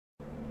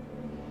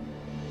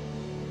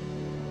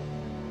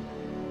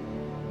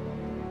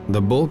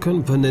The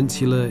Balkan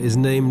Peninsula is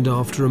named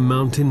after a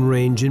mountain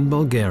range in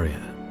Bulgaria.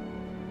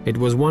 It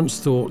was once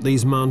thought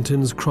these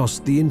mountains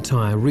crossed the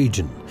entire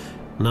region.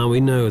 Now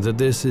we know that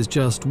this is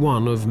just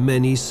one of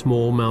many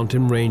small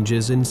mountain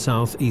ranges in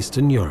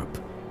southeastern Europe,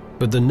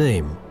 but the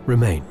name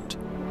remained.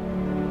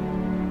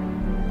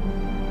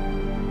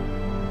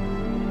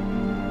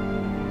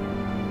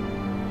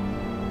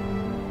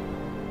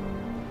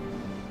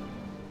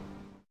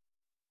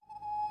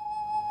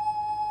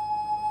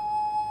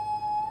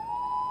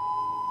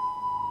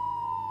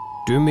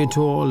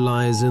 Dumitor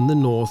lies in the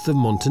north of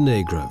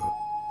Montenegro.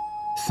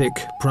 Thick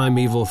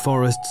primeval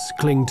forests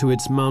cling to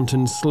its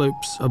mountain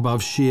slopes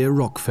above sheer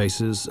rock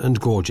faces and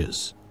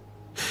gorges.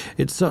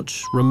 It's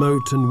such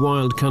remote and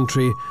wild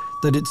country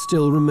that it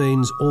still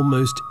remains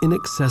almost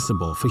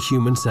inaccessible for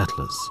human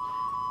settlers.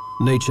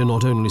 Nature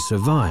not only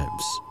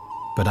survives,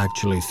 but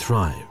actually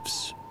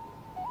thrives.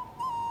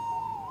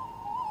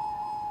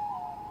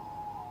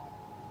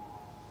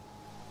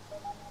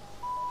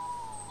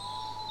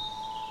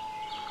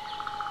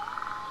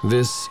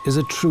 This is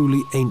a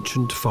truly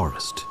ancient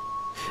forest.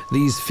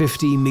 These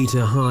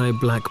 50-meter-high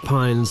black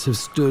pines have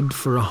stood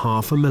for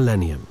half a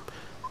millennium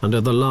and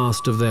are the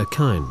last of their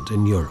kind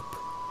in Europe.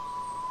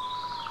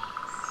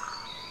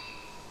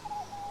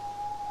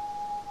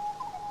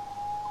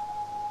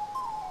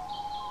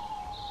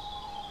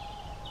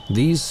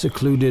 These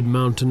secluded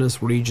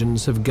mountainous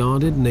regions have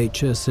guarded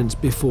nature since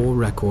before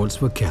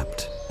records were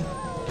kept.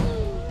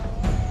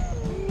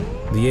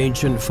 The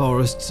ancient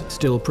forests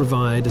still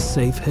provide a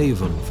safe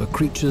haven for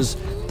creatures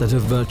that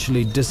have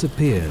virtually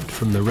disappeared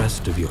from the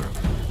rest of Europe.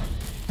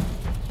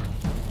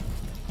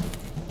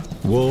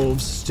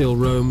 Wolves still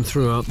roam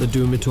throughout the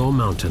Dumitor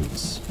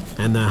Mountains,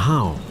 and their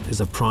howl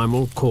is a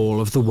primal call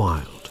of the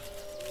wild.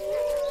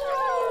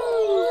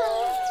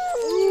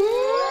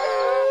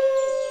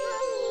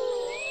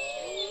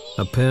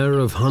 A pair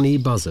of honey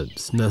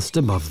buzzards nest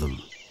above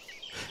them.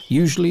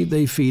 Usually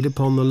they feed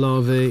upon the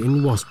larvae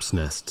in wasps'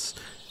 nests,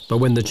 but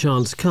when the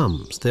chance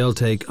comes, they'll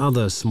take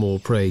other small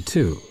prey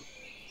too,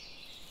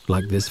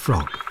 like this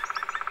frog.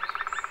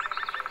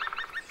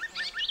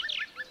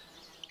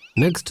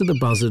 Next to the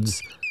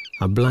buzzards,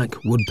 a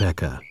black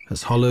woodpecker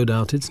has hollowed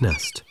out its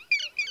nest.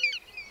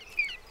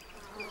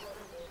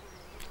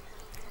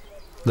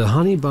 The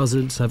honey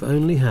buzzards have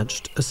only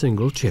hatched a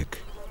single chick,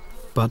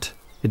 but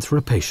it's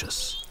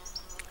rapacious.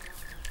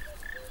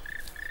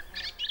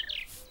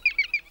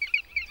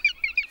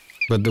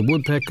 But the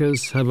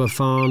woodpeckers have a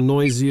far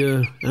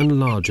noisier and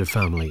larger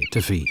family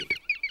to feed.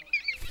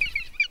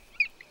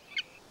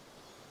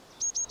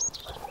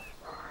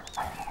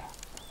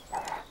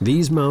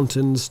 These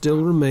mountains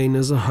still remain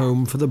as a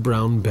home for the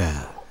brown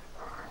bear.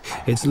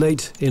 It's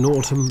late in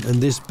autumn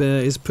and this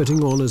bear is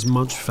putting on as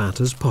much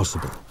fat as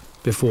possible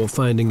before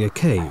finding a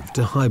cave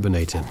to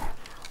hibernate in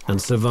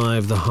and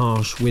survive the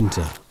harsh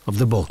winter of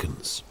the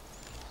Balkans.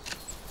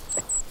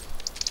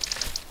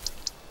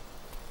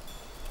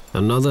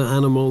 Another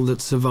animal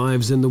that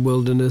survives in the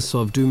wilderness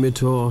of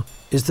Dumitor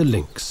is the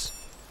lynx.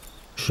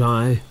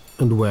 Shy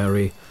and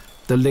wary,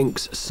 the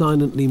lynx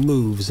silently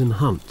moves and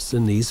hunts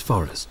in these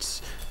forests,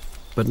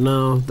 but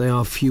now they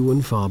are few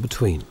and far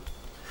between.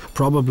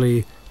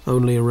 Probably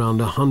only around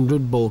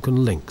 100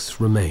 Balkan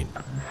lynx remain.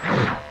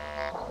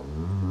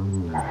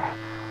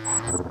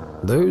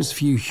 Those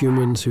few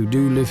humans who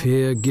do live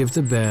here give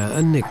the bear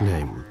a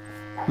nickname,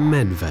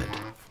 Medved,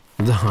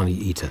 the honey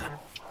eater.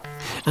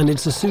 And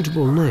it's a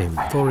suitable name,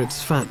 for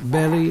its fat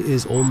belly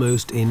is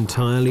almost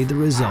entirely the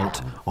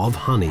result of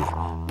honey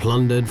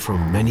plundered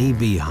from many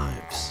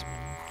beehives.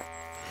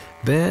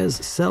 Bears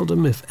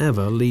seldom, if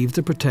ever, leave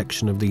the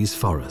protection of these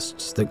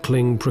forests that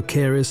cling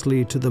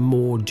precariously to the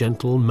more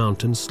gentle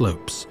mountain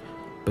slopes,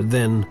 but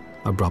then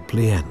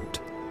abruptly end.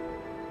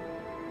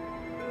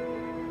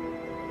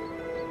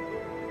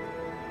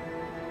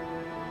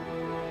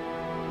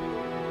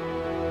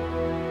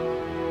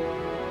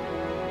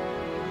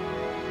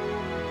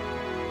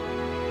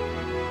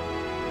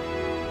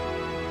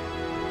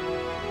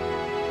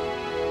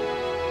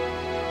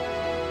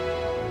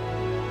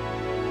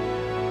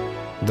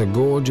 The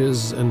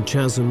gorges and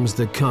chasms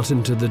that cut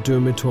into the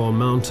Dumitor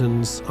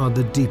Mountains are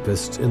the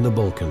deepest in the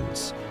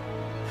Balkans.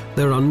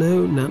 There are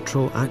no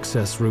natural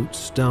access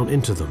routes down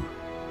into them,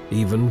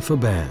 even for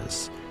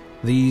bears.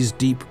 These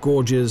deep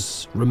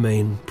gorges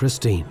remain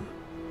pristine.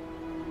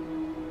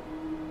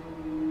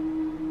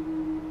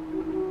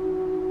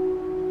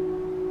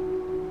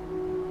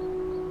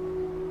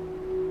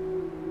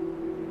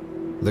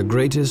 The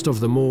greatest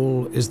of them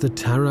all is the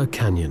Tara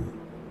Canyon,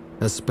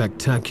 a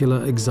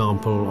spectacular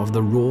example of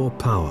the raw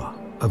power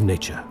of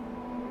nature.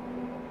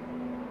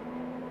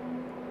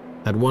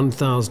 At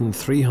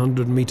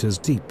 1,300 meters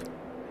deep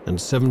and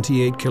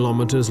 78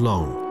 kilometers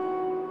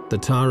long, the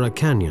Tara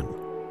Canyon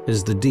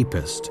is the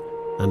deepest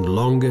and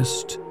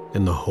longest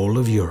in the whole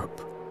of Europe.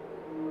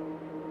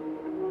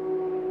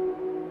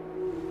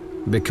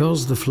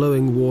 Because the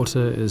flowing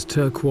water is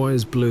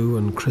turquoise blue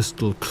and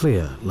crystal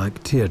clear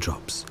like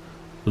teardrops,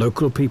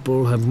 local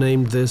people have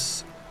named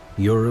this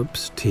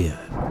Europe's Tear.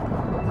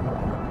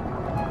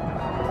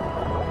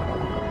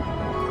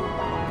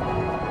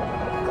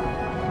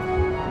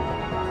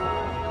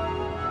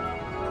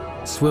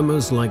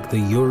 swimmers like the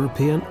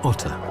European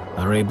otter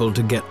are able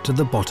to get to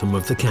the bottom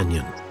of the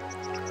canyon.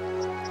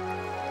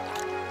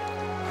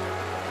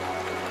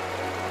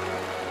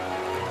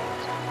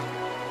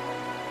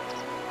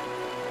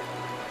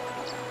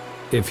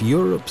 If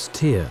Europe's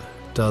tear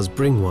does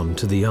bring one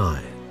to the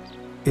eye,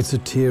 it's a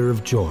tear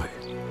of joy.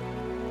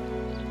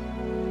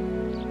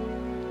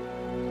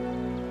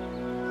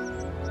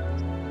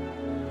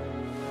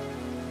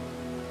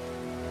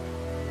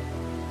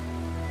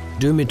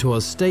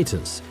 Dumitor's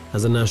status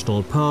as a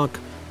national park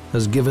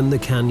has given the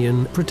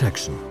canyon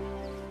protection.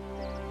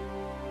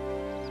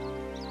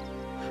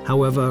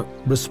 However,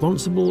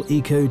 responsible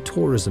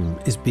eco-tourism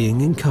is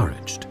being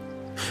encouraged.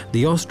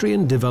 The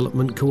Austrian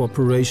Development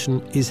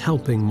Cooperation is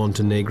helping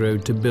Montenegro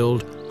to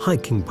build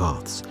hiking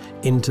paths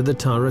into the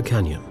Tara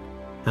Canyon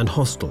and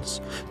hostels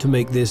to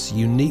make this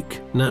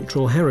unique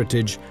natural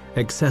heritage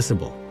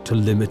accessible to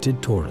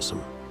limited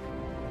tourism.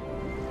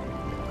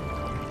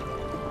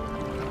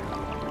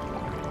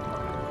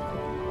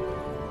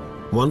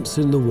 Once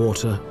in the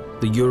water,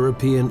 the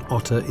European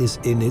otter is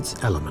in its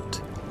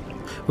element.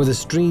 With a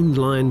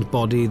streamlined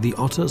body, the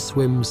otter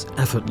swims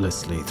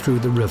effortlessly through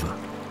the river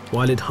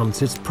while it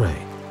hunts its prey,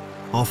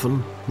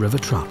 often river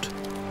trout.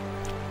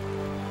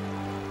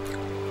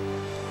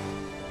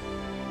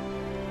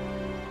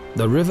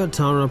 The River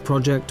Tara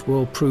project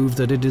will prove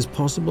that it is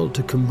possible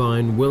to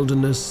combine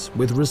wilderness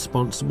with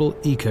responsible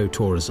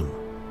ecotourism,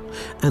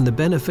 and the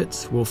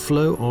benefits will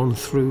flow on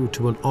through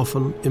to an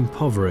often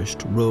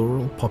impoverished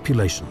rural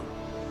population.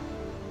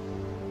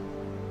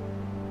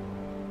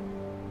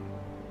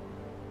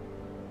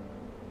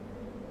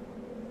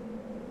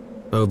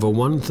 Over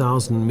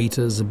 1,000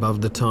 meters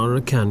above the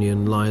Tara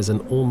Canyon lies an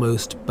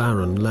almost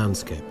barren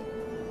landscape.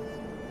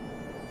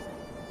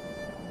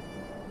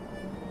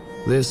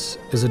 This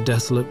is a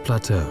desolate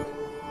plateau,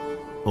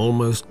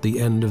 almost the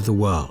end of the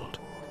world.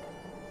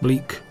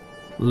 Bleak,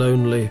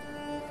 lonely,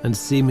 and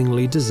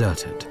seemingly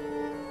deserted,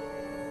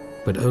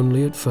 but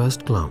only at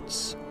first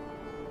glance.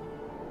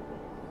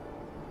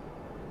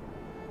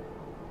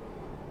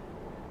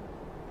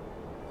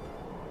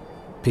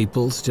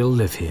 People still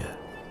live here,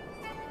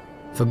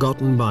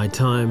 forgotten by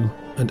time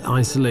and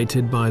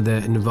isolated by their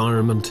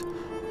environment,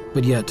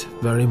 but yet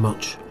very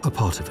much a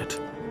part of it.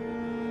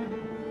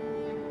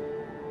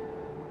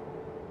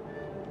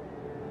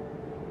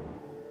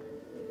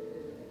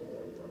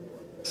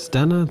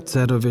 Stana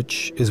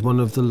Tserovic is one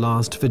of the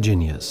last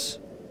Virginias,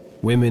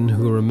 women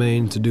who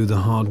remain to do the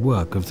hard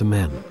work of the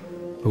men,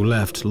 who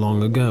left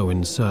long ago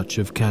in search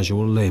of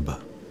casual labor.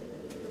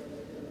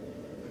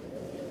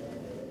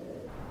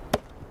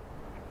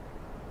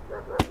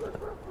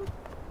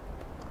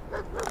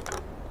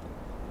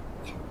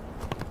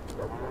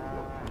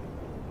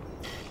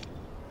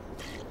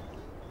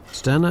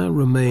 Stana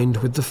remained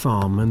with the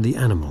farm and the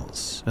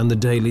animals and the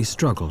daily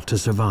struggle to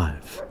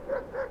survive.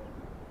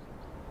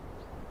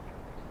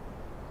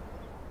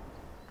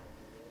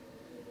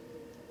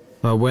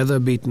 Her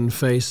weather-beaten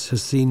face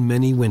has seen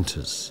many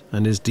winters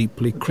and is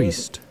deeply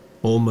creased,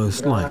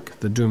 almost like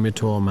the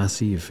Dumitor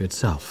Massif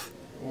itself.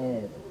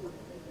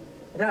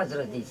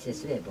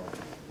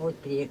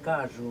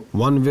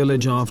 One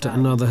village after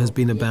another has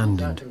been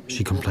abandoned,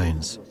 she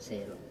complains.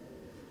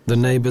 The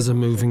neighbors are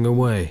moving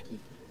away.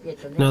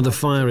 Now the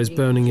fire is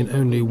burning in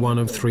only one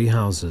of 3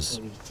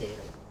 houses.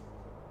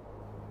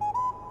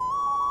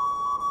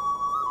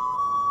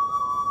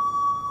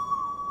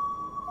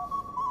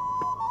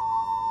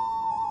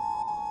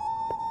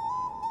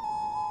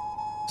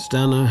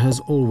 Stana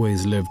has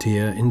always lived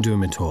here in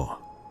Dumitor.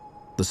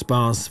 The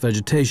sparse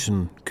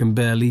vegetation can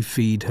barely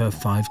feed her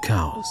 5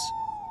 cows.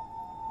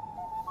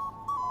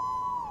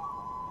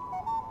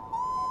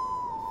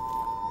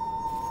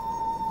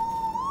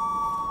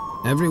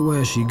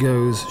 Everywhere she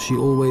goes, she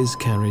always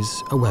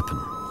carries a weapon.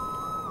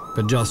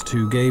 But just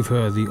who gave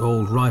her the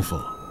old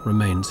rifle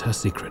remains her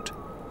secret.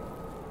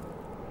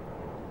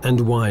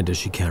 And why does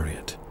she carry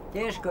it?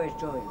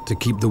 To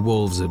keep the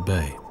wolves at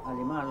bay.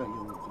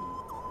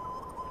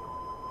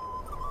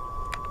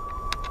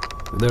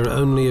 There are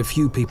only a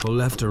few people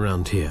left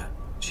around here,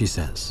 she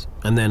says,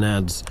 and then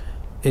adds,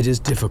 it is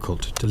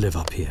difficult to live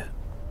up here.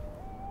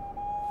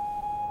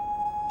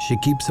 She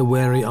keeps a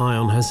wary eye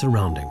on her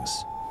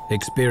surroundings.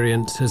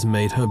 Experience has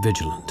made her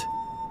vigilant.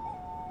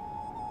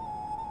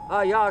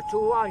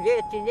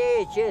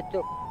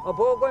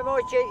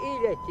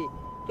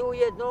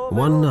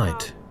 One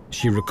night,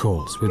 she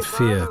recalls, with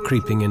fear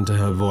creeping into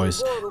her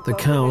voice, the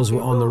cows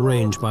were on the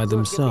range by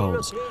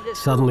themselves.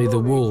 Suddenly the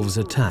wolves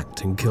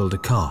attacked and killed a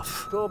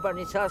calf.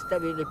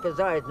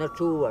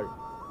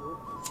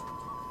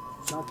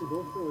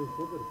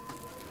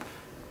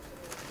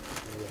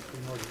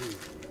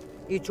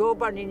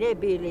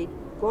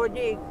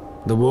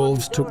 The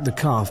wolves took the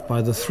calf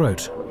by the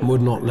throat and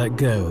would not let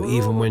go,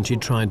 even when she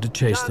tried to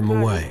chase them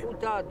away.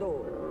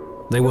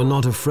 They were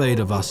not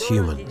afraid of us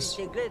humans,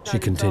 she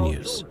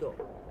continues.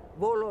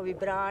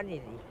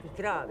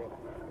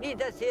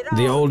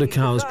 The older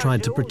cows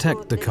tried to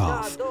protect the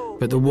calf,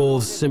 but the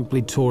wolves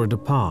simply tore it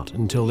apart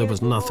until there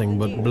was nothing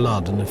but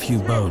blood and a few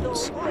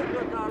bones.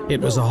 It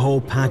was a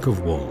whole pack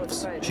of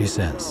wolves, she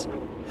says.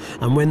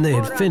 And when they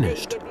had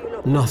finished,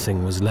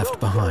 nothing was left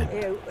behind.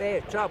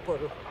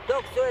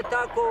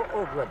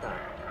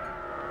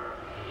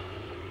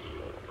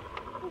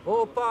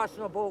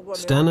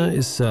 Stana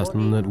is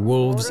certain that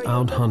wolves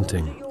out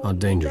hunting are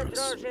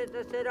dangerous.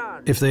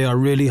 If they are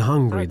really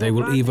hungry, they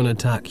will even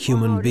attack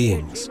human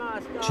beings,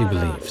 she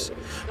believes,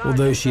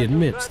 although she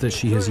admits that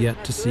she has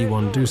yet to see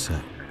one do so.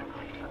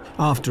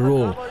 After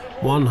all,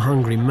 one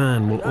hungry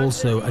man will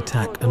also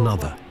attack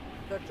another.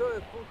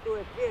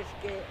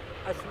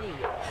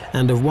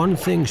 And of one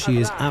thing she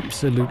is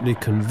absolutely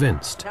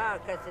convinced.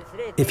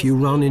 If you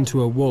run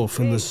into a wolf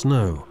in the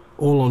snow,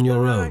 all on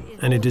your own,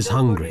 and it is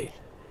hungry,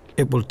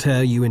 it will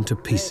tear you into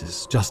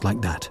pieces, just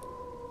like that.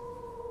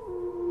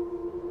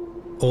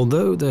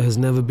 Although there has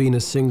never been a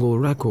single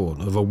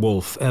record of a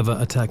wolf ever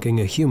attacking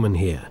a human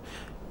here,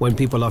 when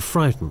people are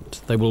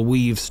frightened, they will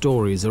weave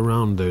stories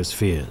around those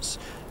fears,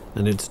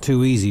 and it's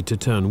too easy to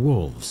turn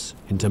wolves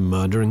into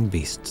murdering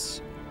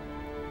beasts.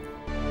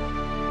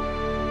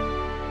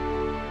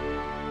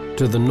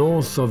 To the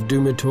north of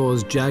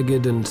Dumitor's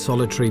jagged and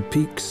solitary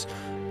peaks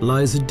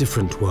lies a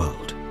different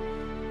world,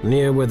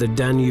 near where the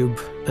Danube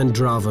and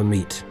Drava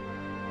meet.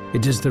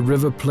 It is the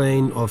river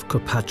plain of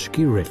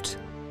Kopacki Rit.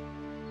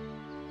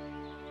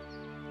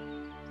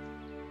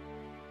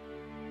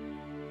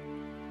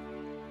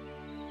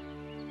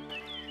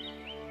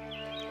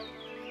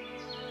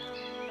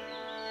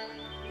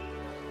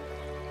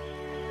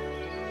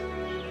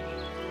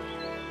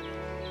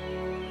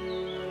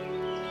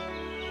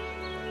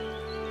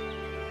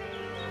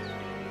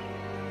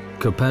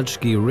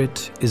 Kopacki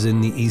Rit is in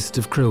the east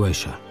of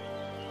Croatia.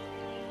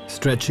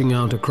 Stretching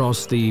out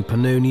across the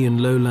Pannonian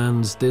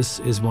lowlands, this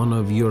is one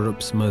of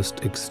Europe's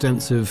most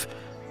extensive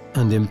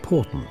and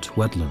important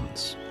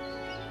wetlands.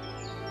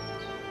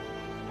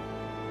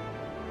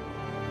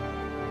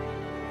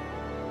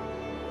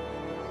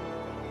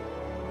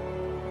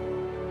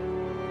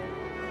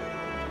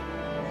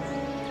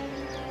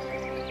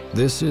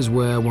 This is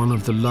where one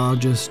of the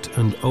largest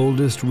and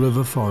oldest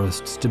river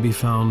forests to be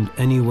found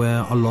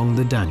anywhere along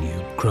the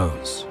Danube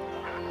grows.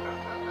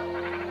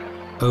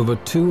 Over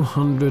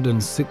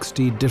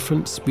 260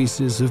 different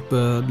species of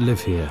bird live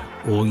here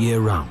all year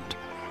round,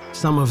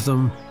 some of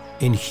them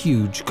in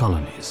huge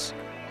colonies.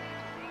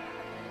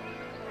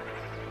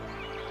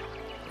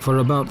 For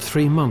about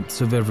 3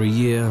 months of every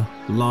year,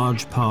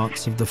 large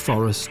parts of the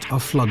forest are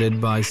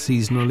flooded by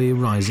seasonally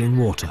rising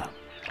water.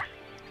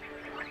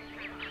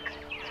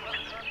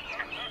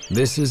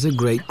 This is a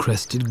great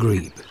crested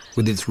grebe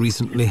with its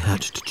recently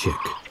hatched chick.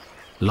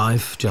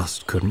 Life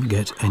just couldn't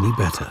get any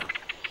better.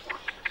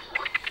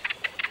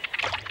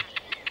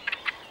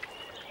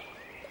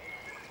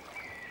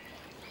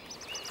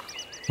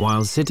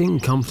 While sitting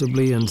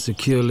comfortably and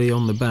securely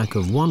on the back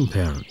of one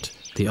parent,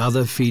 the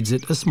other feeds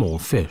it a small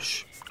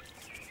fish.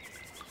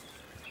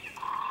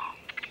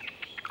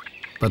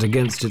 But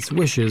against its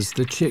wishes,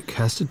 the chick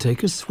has to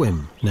take a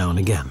swim now and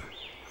again.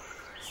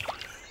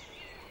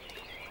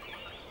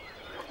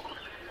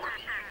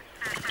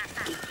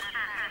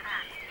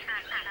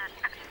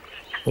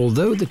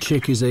 Although the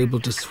chick is able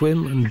to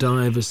swim and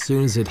dive as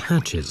soon as it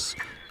hatches,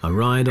 a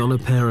ride on a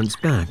parent's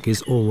back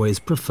is always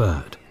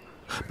preferred.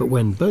 But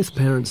when both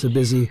parents are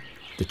busy,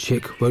 the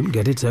chick won't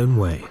get its own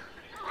way.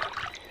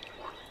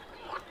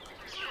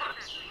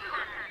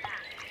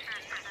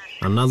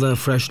 Another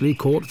freshly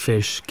caught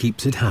fish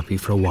keeps it happy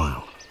for a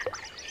while.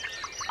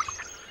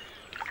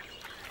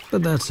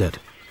 But that's it.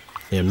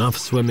 Enough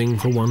swimming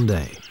for one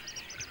day.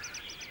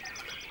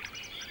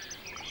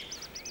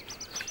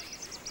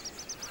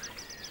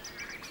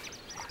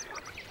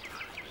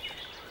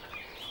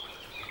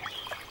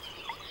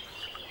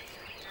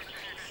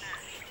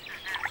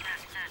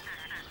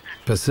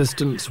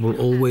 Persistence will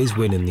always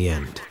win in the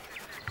end.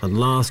 At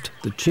last,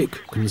 the chick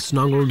can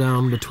snuggle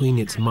down between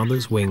its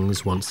mother's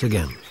wings once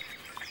again.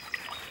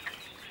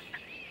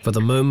 For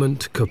the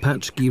moment,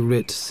 Kopacki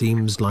Rit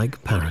seems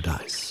like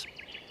paradise.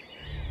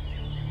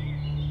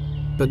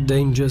 But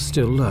danger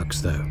still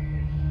lurks, though.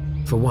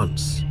 For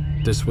once,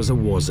 this was a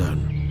war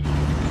zone.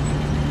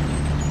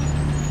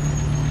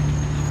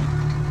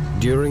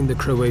 During the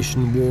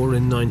Croatian War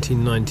in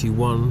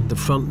 1991, the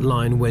front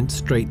line went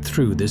straight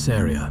through this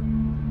area.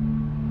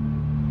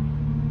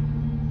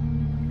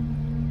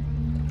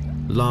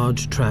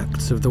 Large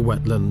tracts of the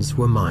wetlands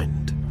were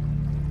mined.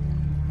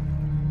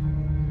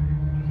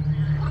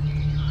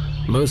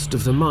 Most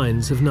of the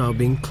mines have now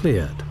been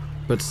cleared,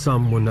 but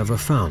some were never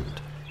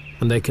found,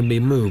 and they can be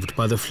moved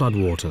by the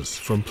floodwaters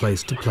from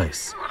place to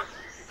place.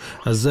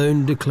 A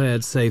zone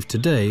declared safe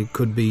today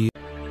could be.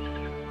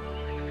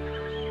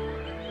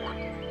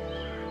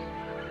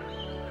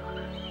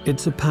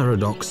 It's a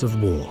paradox of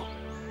war.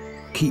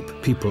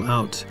 Keep people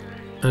out,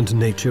 and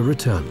nature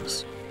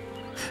returns.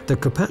 The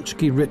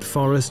Kopacki Rit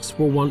forests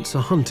were once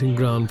a hunting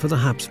ground for the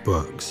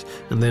Habsburgs,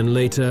 and then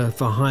later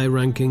for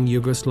high-ranking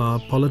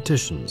Yugoslav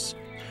politicians.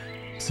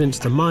 Since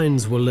the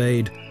mines were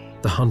laid,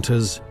 the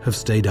hunters have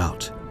stayed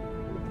out.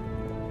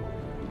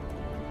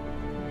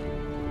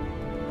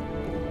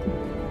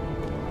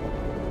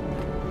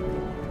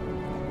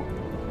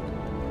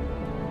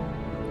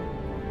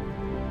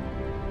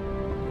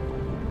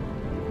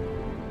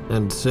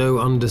 And so,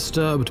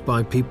 undisturbed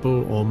by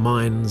people or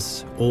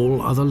mines,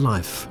 all other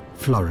life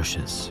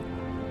flourishes.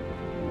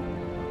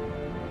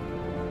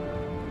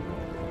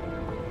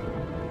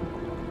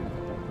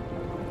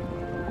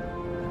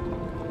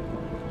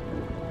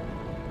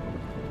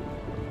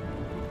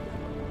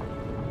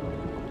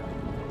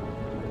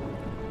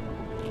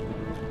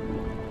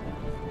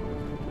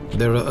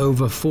 There are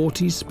over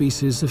 40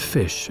 species of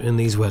fish in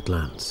these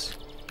wetlands,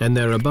 and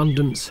their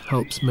abundance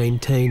helps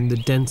maintain the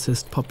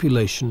densest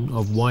population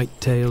of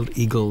white-tailed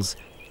eagles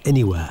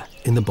anywhere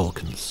in the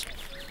Balkans.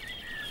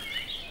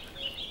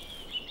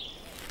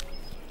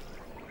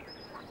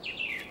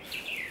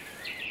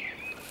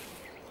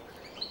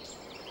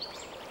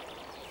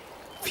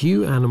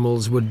 Few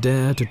animals would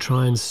dare to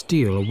try and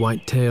steal a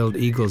white-tailed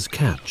eagle's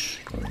catch,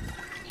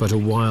 but a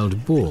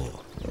wild boar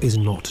is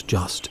not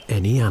just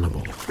any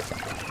animal.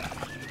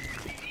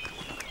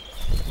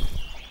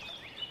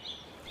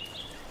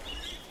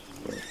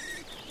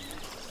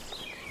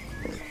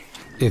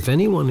 If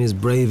anyone is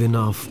brave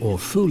enough or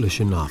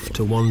foolish enough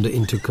to wander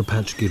into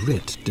Kopachki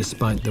Rit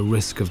despite the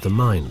risk of the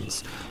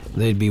mines,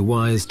 they'd be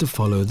wise to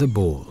follow the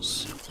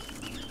boars.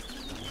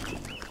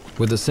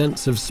 With a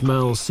sense of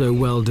smell so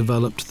well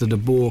developed that a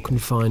boar can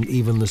find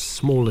even the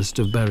smallest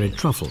of buried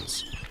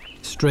truffles,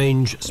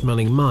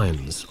 strange-smelling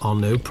mines are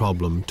no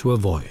problem to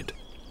avoid.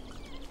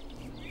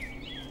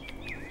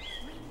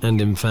 And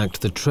in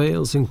fact, the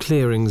trails and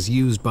clearings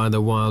used by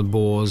the wild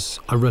boars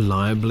are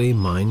reliably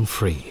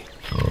mine-free.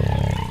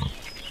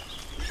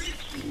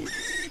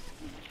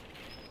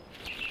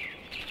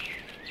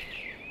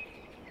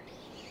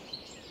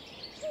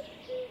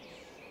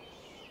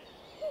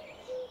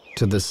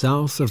 To the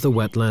south of the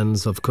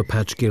wetlands of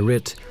Kopachki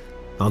Rit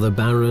are the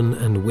barren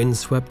and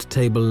windswept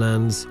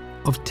tablelands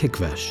of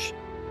Tikvesh.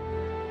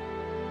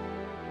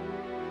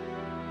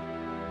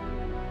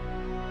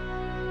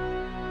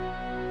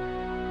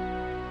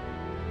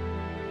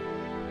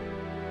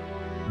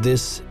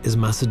 This is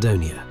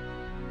Macedonia,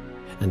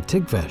 and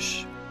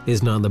Tikvesh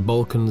is now the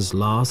Balkans'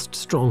 last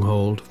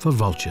stronghold for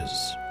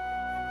vultures.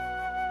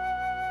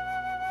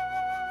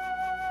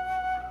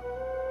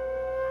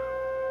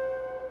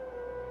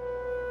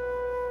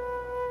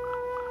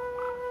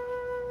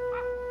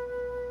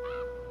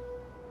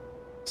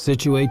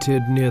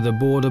 Situated near the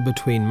border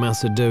between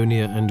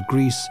Macedonia and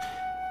Greece,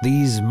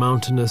 these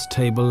mountainous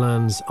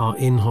tablelands are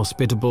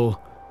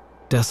inhospitable,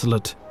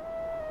 desolate,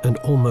 and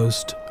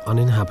almost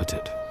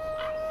uninhabited.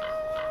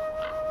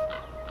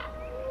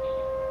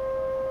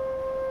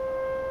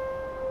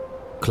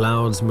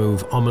 Clouds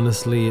move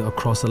ominously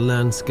across a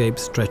landscape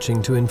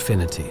stretching to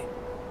infinity,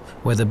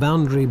 where the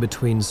boundary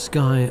between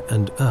sky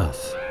and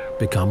earth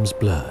becomes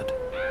blurred.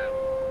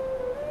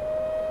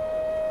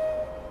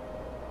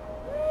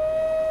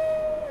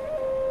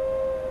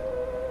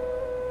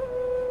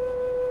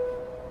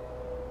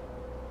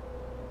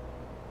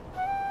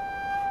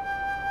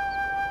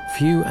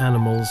 Few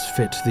animals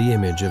fit the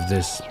image of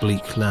this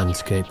bleak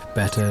landscape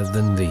better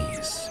than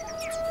these.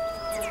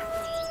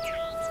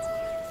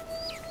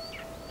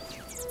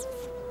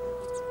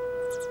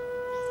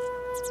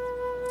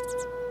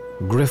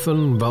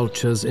 Griffon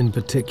vultures in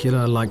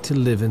particular like to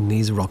live in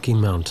these rocky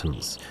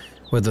mountains,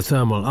 where the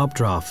thermal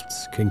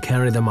updrafts can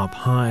carry them up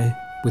high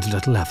with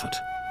little effort.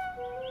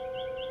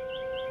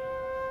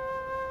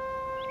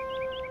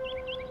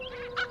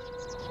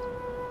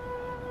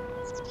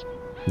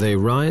 They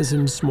rise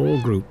in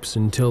small groups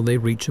until they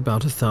reach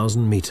about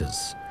 1,000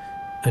 meters,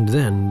 and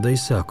then they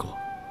circle,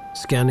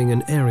 scanning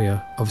an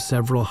area of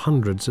several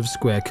hundreds of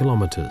square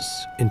kilometers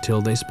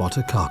until they spot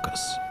a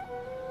carcass.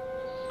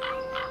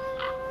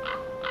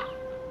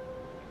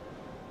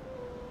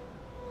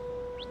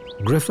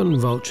 Griffon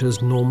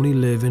vultures normally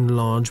live in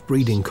large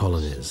breeding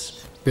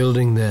colonies,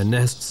 building their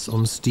nests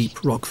on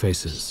steep rock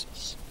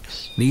faces.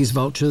 These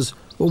vultures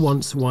were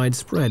once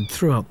widespread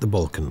throughout the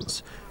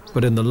Balkans,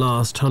 but in the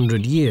last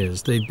 100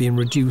 years they've been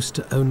reduced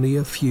to only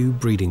a few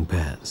breeding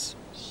pairs.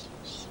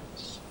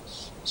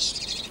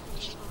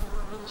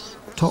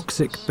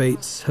 Toxic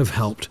baits have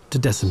helped to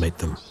decimate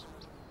them,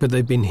 but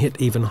they've been hit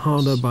even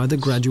harder by the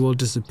gradual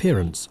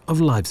disappearance of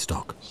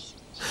livestock.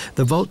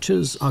 The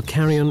vultures are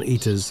carrion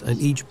eaters, and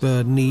each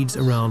bird needs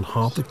around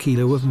half a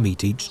kilo of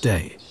meat each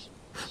day.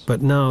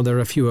 But now there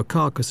are fewer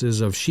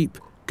carcasses of sheep,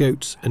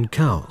 goats and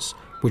cows,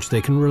 which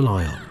they can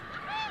rely on.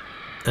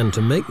 And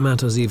to make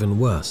matters even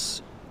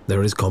worse,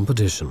 there is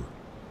competition.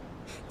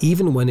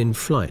 Even when in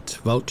flight,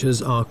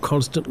 vultures are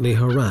constantly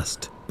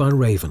harassed by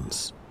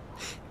ravens.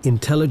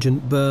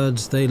 Intelligent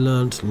birds, they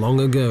learnt long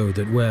ago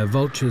that where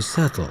vultures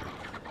settle,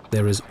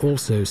 there is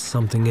also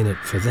something in it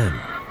for them.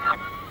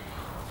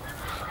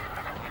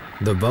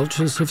 The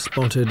vultures have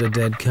spotted a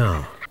dead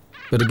cow,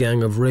 but a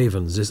gang of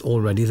ravens is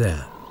already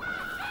there.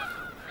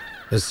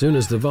 As soon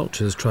as the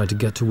vultures try to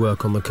get to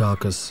work on the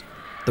carcass,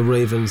 the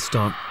ravens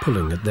start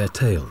pulling at their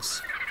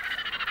tails.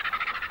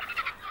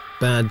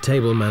 Bad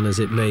table manners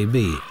it may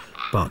be,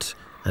 but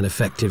an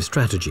effective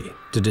strategy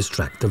to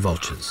distract the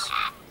vultures.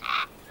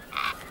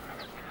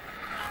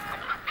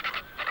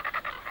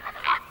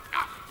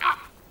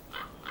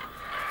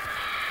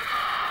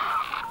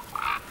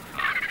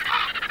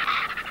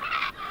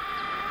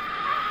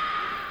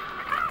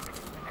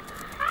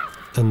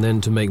 And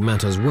then, to make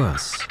matters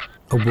worse,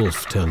 a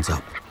wolf turns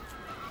up.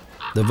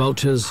 The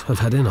vultures have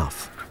had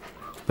enough,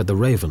 but the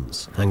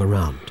ravens hang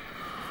around.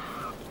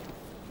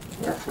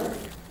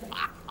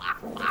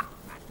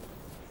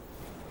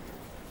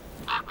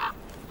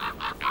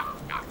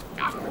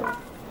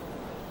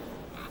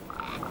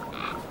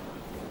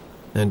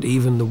 And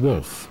even the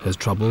wolf has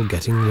trouble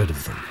getting rid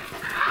of them.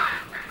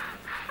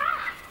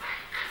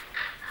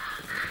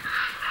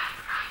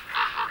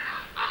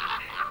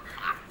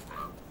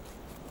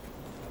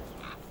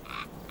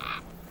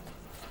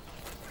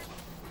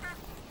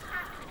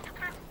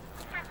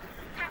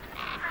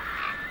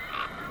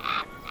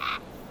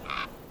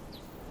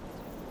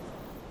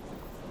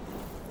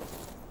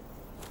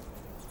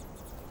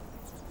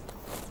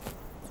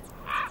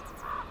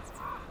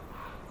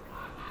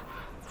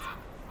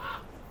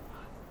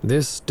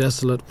 This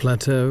desolate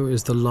plateau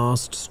is the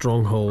last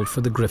stronghold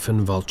for the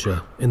griffon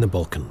vulture in the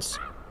Balkans.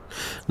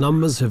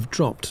 Numbers have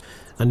dropped,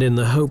 and in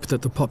the hope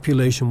that the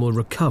population will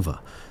recover,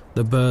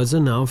 the birds are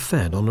now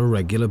fed on a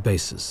regular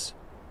basis.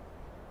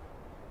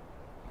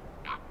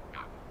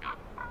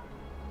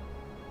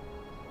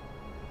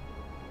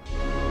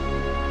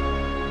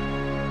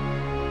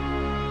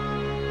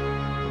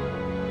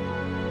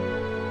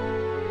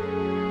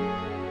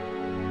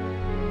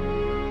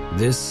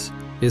 This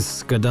is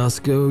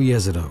Skadarsko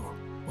Jezero,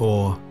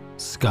 or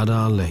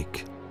Skadar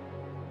Lake.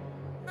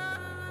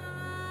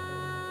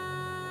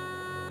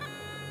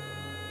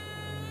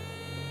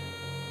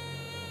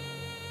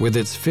 With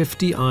its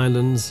 50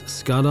 islands,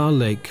 Skadar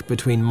Lake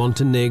between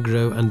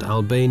Montenegro and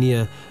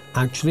Albania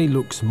actually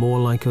looks more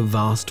like a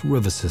vast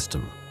river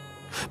system.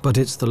 But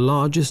it's the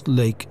largest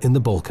lake in the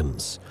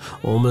Balkans,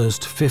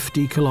 almost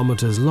 50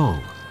 kilometers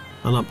long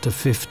and up to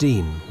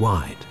 15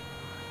 wide.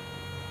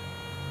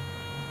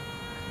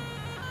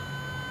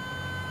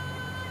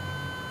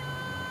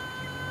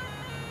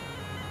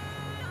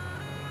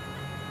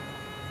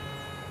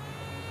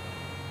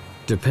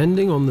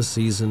 Depending on the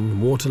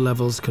season, water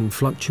levels can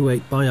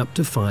fluctuate by up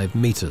to 5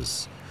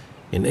 meters.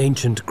 In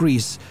ancient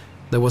Greece,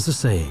 there was a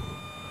saying,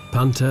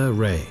 Panta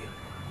rei.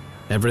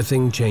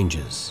 Everything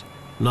changes.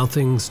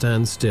 Nothing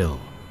stands still.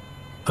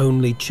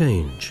 Only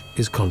change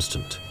is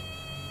constant.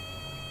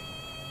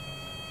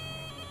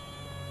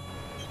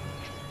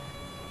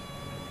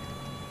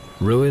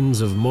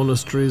 Ruins of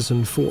monasteries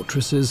and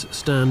fortresses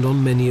stand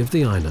on many of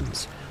the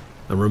islands,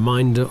 a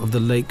reminder of the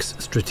lake's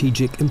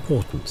strategic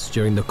importance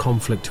during the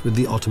conflict with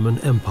the Ottoman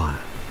Empire.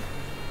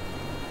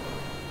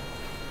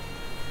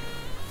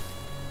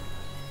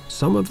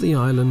 Some of the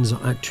islands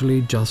are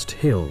actually just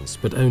hills,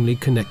 but only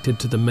connected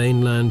to the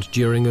mainland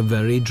during a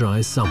very dry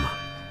summer.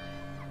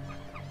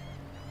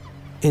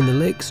 In the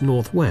lake's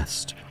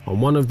northwest, on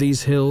one of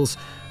these hills,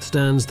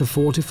 stands the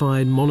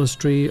fortified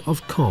monastery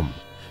of Kom,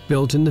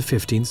 built in the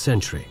 15th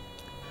century.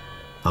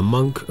 A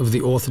monk of the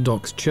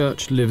Orthodox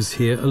Church lives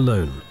here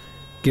alone,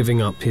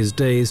 giving up his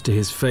days to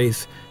his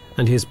faith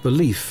and his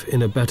belief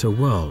in a better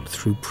world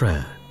through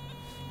prayer.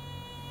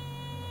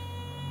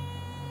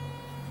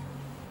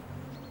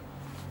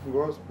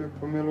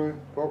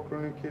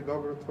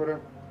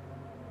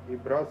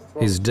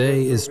 His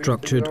day is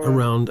structured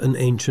around an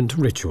ancient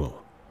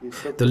ritual.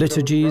 The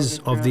liturgies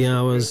of the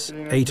hours,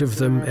 8 of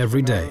them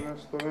every day.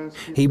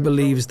 He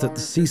believes that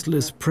the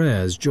ceaseless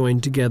prayers join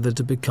together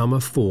to become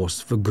a force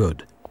for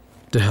good,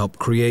 to help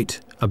create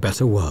a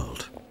better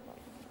world.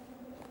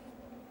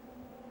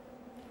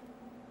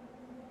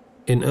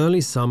 In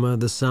early summer,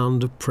 the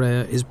sound of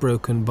prayer is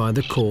broken by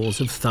the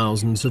calls of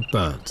thousands of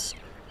birds.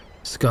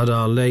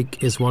 Skadar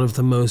Lake is one of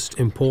the most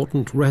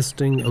important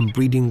resting and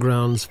breeding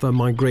grounds for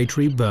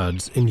migratory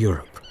birds in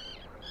Europe.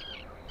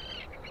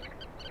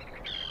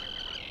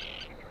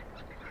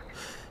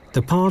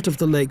 The part of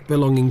the lake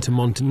belonging to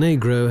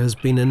Montenegro has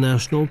been a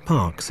national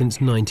park since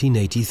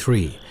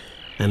 1983,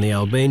 and the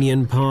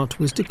Albanian part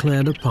was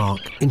declared a park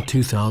in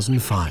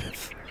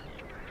 2005.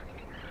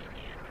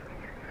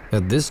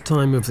 At this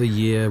time of the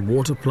year,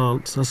 water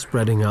plants are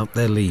spreading out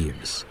their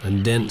leaves,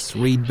 and dense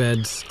reed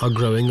beds are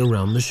growing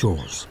around the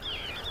shores.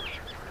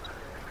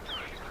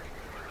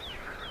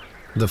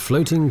 The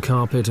floating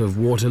carpet of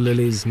water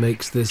lilies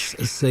makes this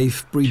a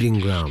safe breeding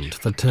ground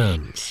for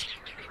terns.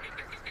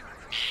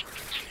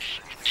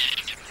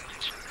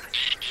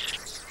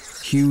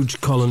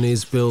 Huge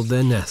colonies build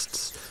their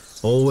nests,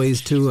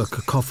 always to a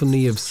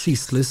cacophony of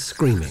ceaseless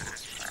screaming.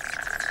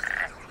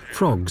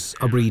 Frogs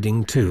are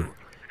breeding too,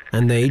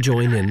 and they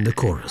join in the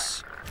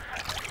chorus.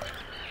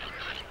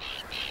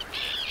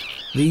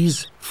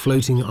 These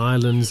floating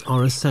islands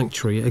are a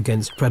sanctuary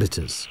against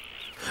predators,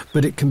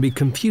 but it can be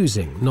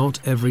confusing. Not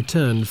every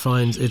tern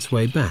finds its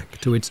way back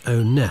to its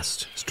own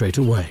nest straight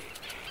away.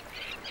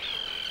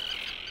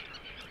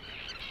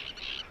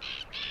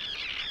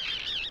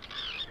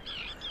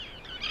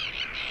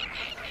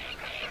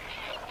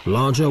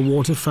 Larger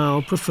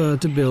waterfowl prefer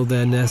to build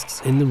their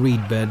nests in the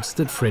reed beds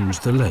that fringe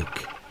the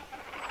lake,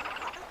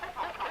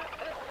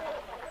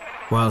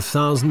 while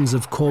thousands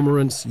of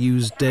cormorants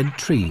use dead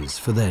trees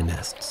for their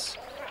nests.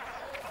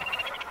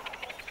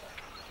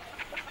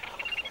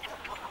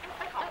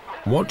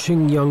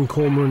 Watching young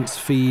cormorants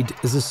feed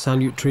is a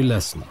salutary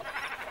lesson.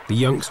 The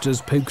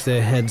youngsters poke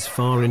their heads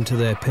far into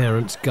their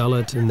parents'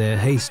 gullet in their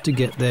haste to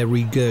get their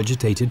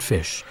regurgitated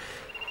fish.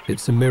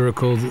 It's a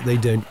miracle that they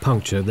don't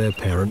puncture their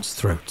parents'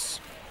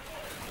 throats.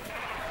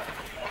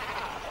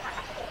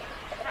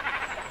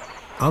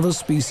 Other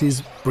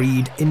species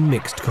breed in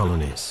mixed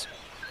colonies,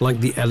 like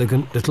the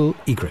elegant little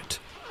egret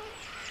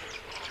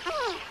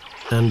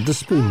and the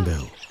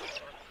spoonbill.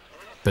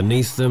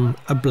 Beneath them,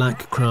 a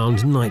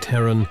black-crowned night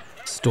heron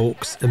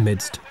stalks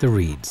amidst the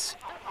reeds,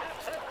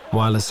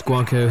 while a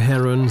squacco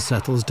heron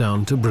settles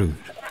down to brood.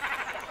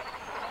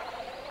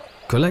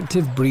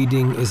 Collective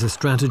breeding is a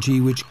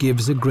strategy which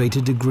gives a greater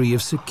degree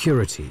of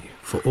security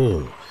for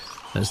all,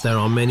 as there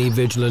are many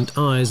vigilant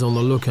eyes on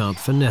the lookout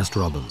for nest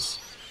robbers,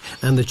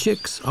 and the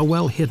chicks are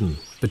well hidden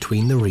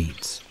between the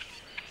reeds.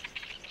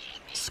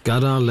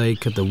 Skadar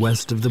Lake at the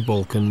west of the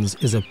Balkans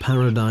is a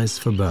paradise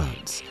for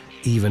birds,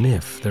 even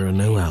if there are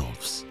no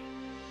elves.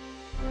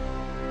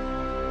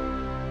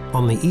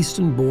 On the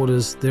eastern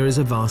borders, there is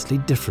a vastly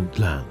different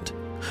land,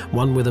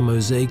 one with a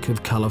mosaic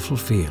of colourful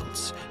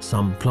fields,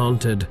 some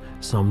planted,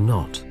 some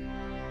not.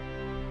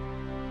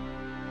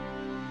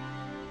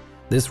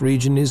 This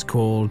region is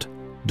called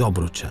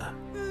Dobrucha,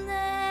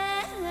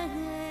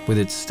 with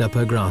its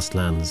steppe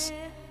grasslands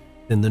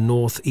in the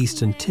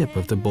northeastern tip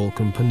of the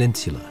Balkan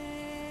Peninsula,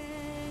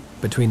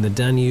 between the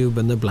Danube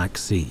and the Black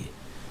Sea.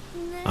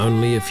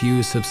 Only a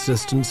few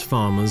subsistence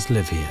farmers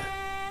live here.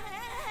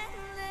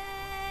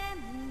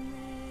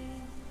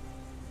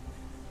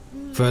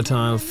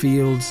 Fertile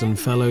fields and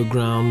fallow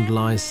ground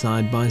lie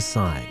side by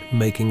side,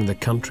 making the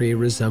country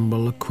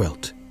resemble a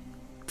quilt.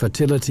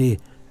 Fertility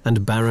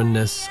and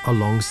barrenness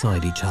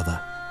alongside each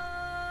other.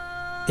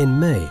 In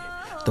May,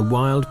 the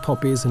wild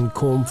poppies and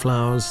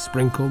cornflowers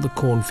sprinkle the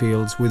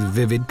cornfields with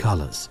vivid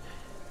colors.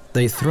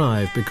 They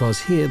thrive because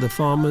here the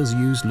farmers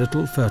use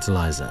little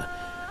fertilizer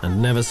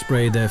and never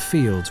spray their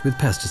fields with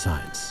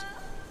pesticides.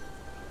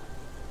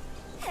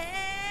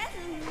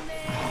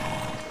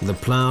 The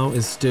plow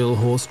is still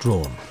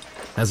horse-drawn,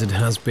 as it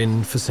has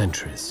been for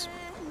centuries.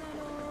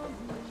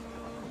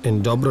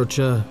 In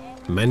Dobrucha,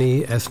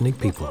 many ethnic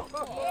people,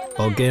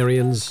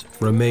 Bulgarians,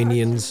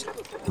 Romanians,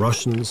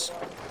 Russians,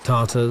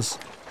 Tatars,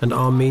 and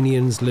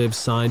Armenians live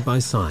side by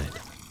side.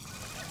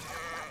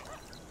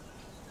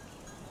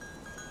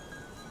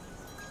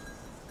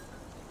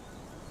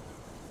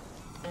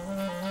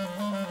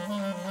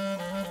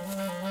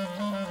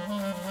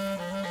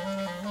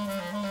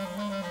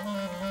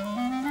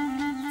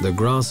 The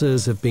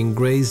grasses have been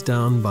grazed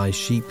down by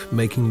sheep,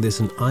 making this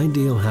an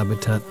ideal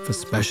habitat for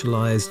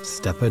specialized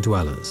steppe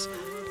dwellers,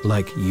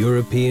 like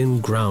European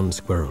ground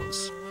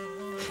squirrels.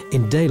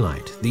 In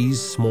daylight,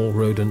 these small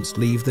rodents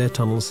leave their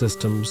tunnel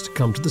systems to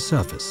come to the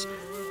surface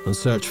and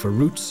search for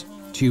roots,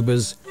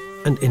 tubers,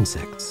 and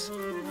insects.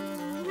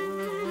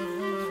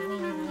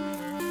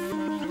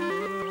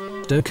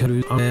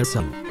 Stokalu are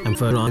some and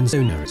fertile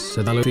zoners,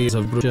 so the trees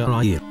of Bruja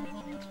are here.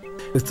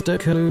 With the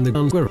Stokalu and the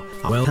ground squirrel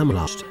are well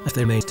camouflaged if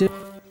they remain still,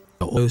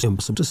 or also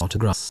impossible to spot a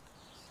grass.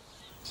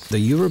 The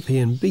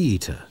European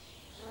bee-eater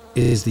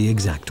is the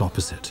exact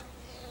opposite.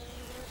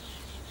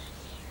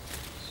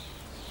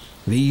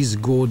 These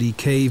gaudy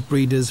cave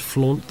breeders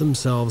flaunt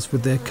themselves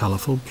with their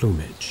colorful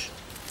plumage.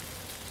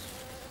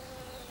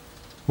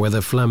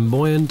 Whether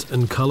flamboyant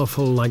and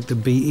colorful like the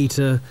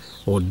bee-eater,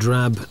 or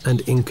drab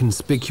and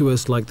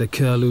inconspicuous like the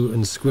curlew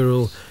and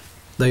squirrel,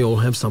 they all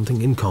have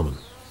something in common.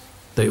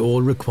 They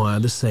all require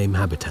the same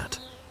habitat: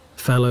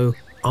 fallow,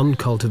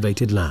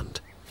 uncultivated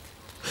land.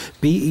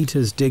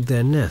 Bee-eaters dig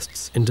their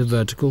nests into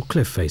vertical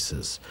cliff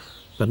faces,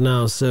 but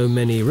now so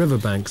many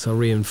riverbanks are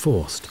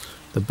reinforced,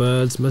 the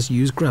birds must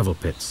use gravel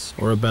pits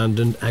or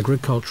abandoned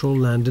agricultural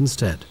land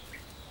instead.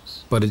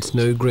 But it's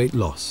no great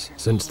loss,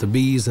 since the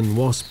bees and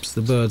wasps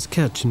the birds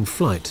catch in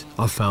flight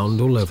are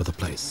found all over the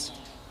place.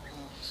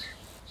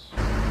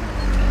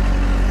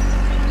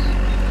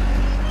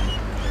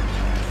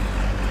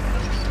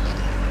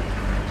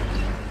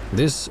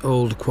 This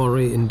old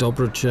quarry in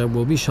Dobrucha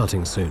will be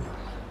shutting soon.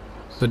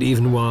 But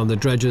even while the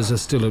dredgers are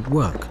still at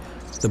work,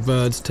 the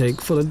birds take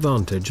full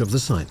advantage of the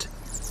site.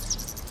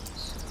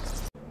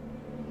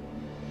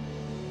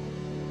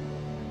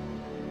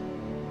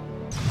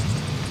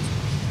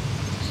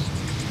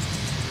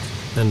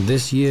 And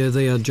this year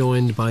they are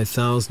joined by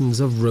thousands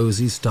of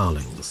rosy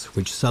starlings,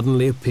 which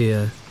suddenly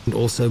appear and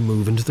also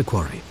move into the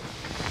quarry.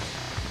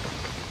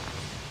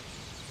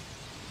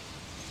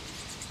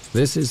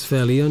 This is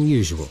fairly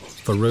unusual,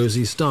 for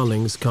rosy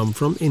starlings come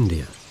from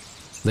India.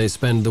 They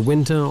spend the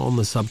winter on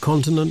the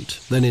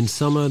subcontinent, then in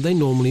summer they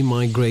normally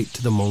migrate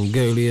to the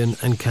Mongolian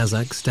and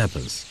Kazakh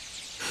steppes.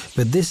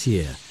 But this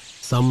year,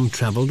 some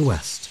traveled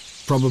west,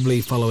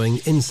 probably following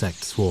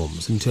insect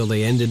swarms until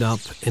they ended up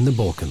in the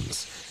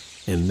Balkans,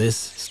 in this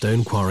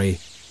stone quarry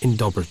in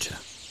Dobrucha.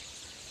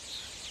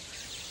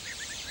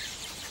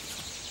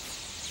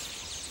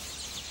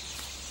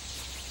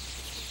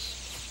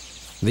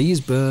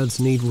 These birds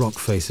need rock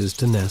faces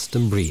to nest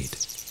and breed,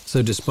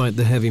 so despite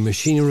the heavy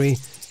machinery,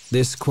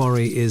 this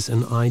quarry is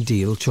an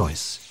ideal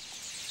choice.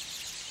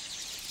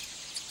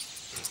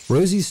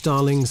 Rosy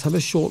starlings have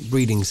a short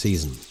breeding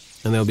season,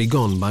 and they'll be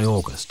gone by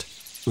August.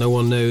 No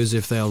one knows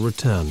if they'll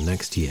return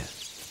next year.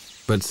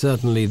 But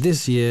certainly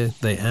this year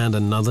they add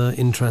another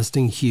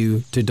interesting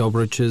hue to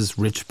Dobric's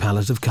rich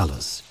palette of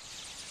colours.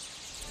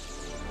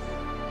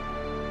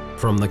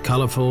 From the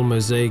colourful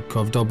mosaic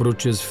of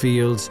Dobric's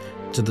fields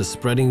to the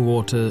spreading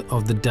water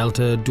of the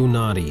Delta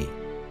Dunării,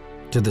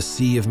 to the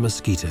Sea of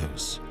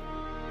Mosquitoes.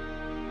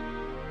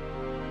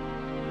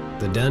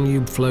 The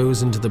Danube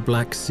flows into the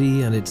Black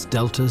Sea and its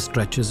delta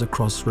stretches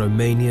across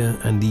Romania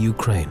and the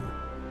Ukraine.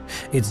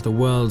 It's the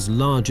world's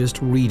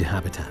largest reed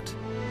habitat.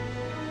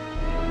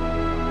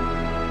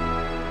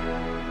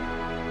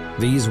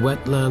 These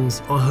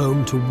wetlands are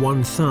home to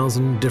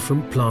 1,000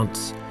 different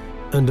plants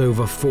and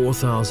over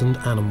 4,000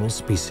 animal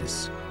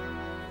species.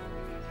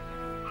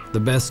 The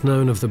best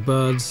known of the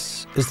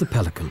birds is the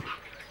pelican.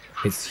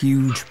 Its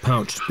huge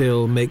pouched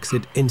bill makes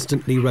it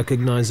instantly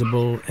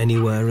recognizable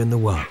anywhere in the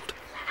world.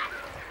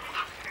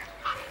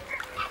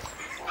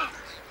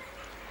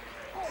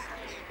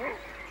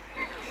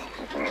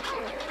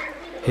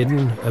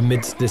 Hidden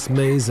amidst this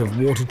maze of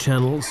water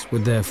channels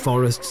with their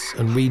forests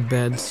and reed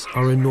beds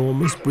are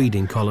enormous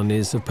breeding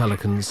colonies of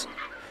pelicans,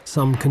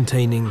 some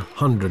containing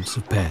hundreds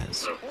of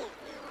pairs.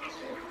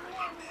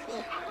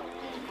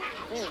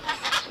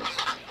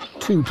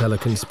 Two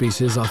pelican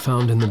species are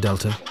found in the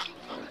delta,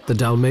 the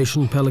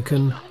Dalmatian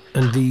pelican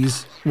and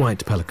these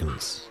white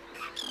pelicans.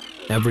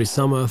 Every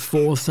summer,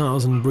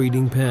 4,000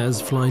 breeding pairs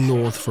fly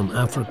north from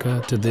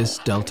Africa to this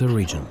delta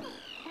region.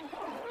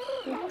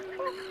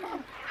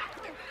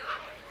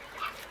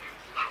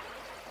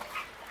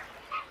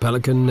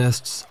 Pelican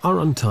nests are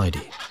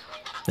untidy,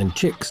 and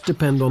chicks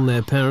depend on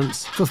their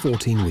parents for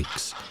 14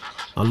 weeks,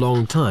 a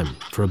long time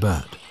for a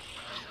bird.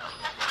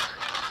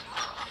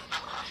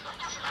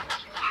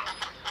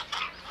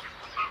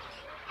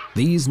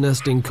 These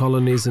nesting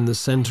colonies in the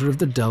center of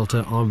the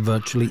delta are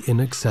virtually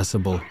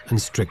inaccessible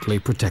and strictly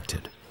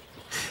protected.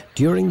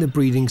 During the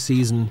breeding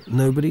season,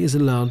 nobody is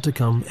allowed to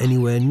come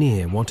anywhere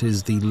near what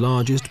is the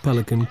largest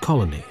pelican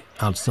colony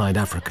outside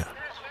Africa.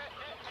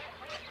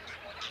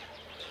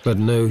 But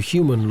no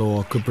human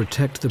law could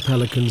protect the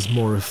pelicans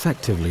more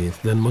effectively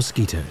than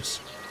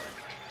mosquitoes.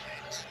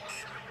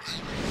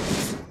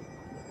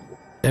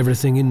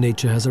 Everything in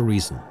nature has a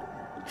reason,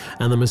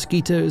 and the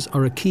mosquitoes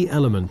are a key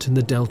element in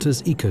the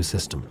delta's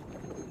ecosystem.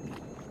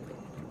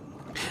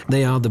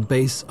 They are the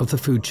base of the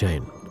food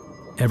chain.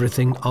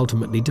 Everything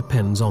ultimately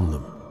depends on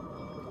them.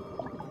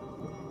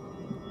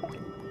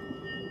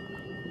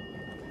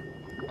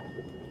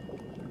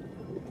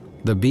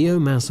 The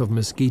biomass of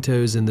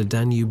mosquitoes in the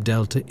Danube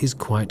Delta is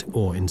quite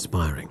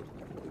awe-inspiring.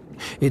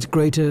 It's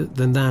greater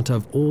than that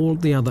of all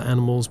the other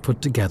animals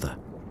put together.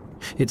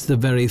 It's the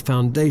very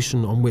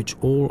foundation on which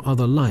all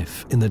other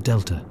life in the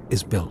Delta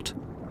is built.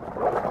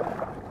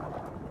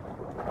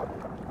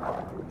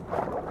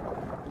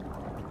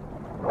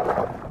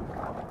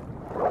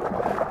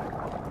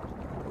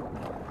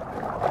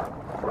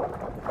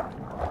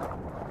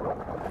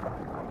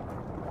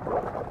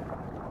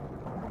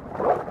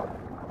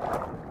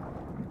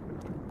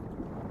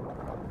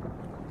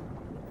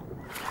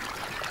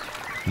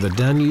 The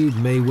Danube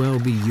may well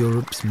be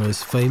Europe's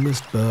most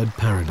famous bird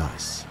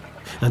paradise,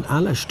 and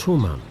Aleš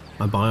Toman,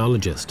 a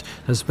biologist,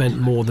 has spent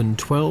more than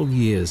 12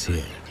 years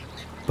here,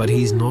 but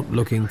he's not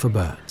looking for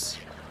birds.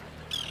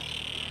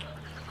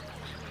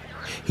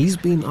 He's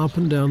been up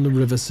and down the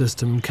river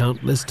system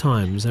countless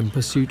times in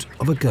pursuit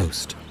of a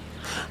ghost,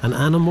 an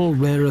animal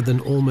rarer than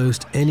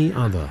almost any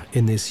other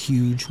in this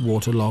huge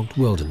waterlogged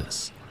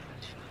wilderness.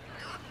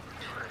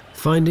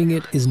 Finding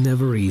it is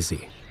never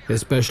easy,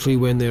 especially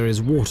when there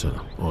is water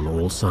on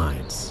all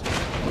sides.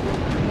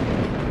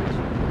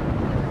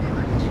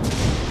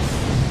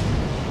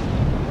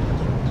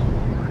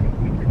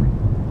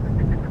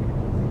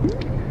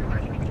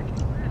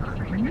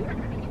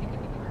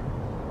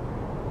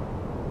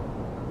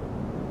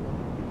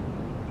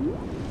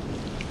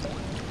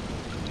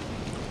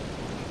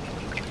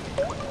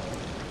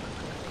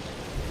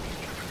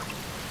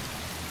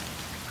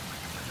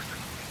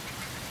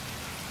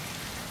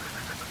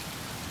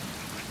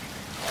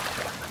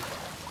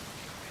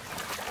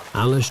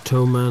 Aleš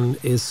Toman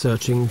is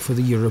searching for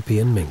the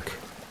European mink,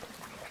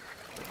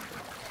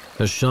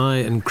 a shy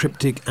and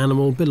cryptic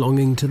animal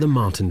belonging to the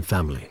marten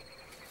family.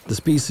 The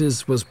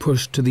species was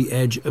pushed to the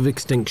edge of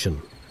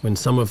extinction when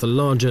some of the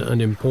larger and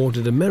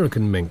imported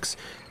American minks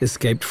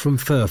escaped from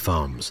fur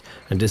farms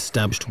and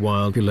established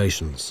wild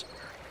populations.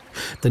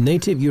 The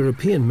native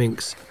European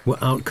minks were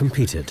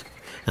outcompeted,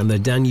 and the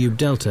Danube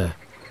Delta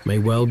may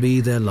well be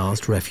their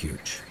last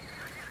refuge.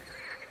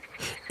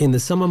 In the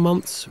summer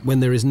months, when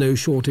there is no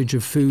shortage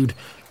of food,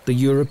 the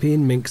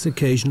European minks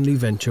occasionally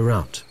venture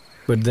out,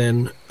 but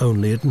then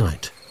only at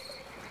night.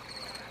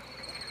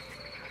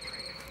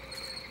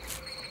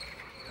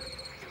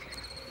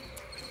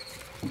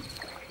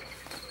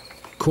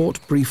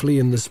 Caught briefly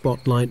in the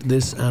spotlight,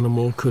 this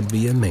animal could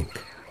be a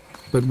mink.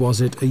 But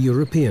was it a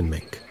European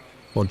mink,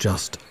 or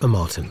just a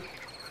marten?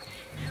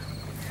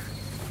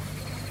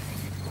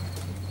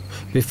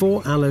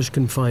 Before Aleš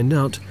can find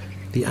out,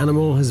 the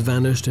animal has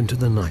vanished into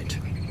the night.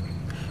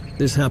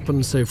 This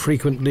happens so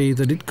frequently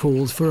that it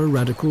calls for a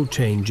radical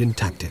change in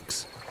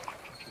tactics.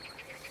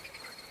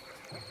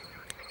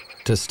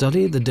 To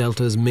study the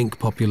delta's mink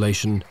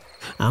population,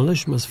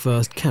 Alish must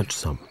first catch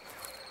some,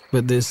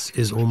 but this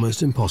is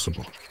almost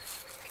impossible,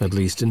 at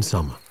least in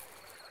summer.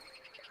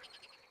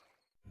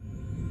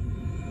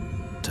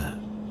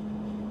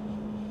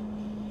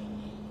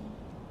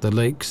 The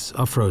lakes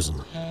are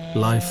frozen.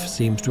 Life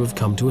seems to have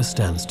come to a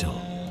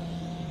standstill.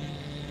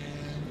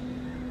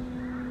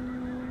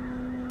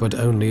 But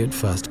only at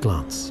first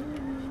glance.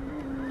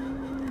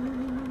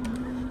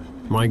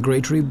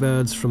 Migratory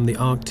birds from the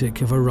Arctic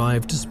have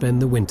arrived to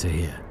spend the winter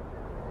here.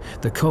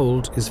 The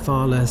cold is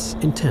far less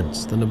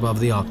intense than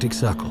above the Arctic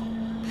Circle,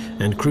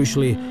 and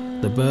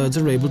crucially, the birds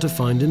are able to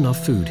find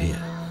enough food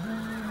here.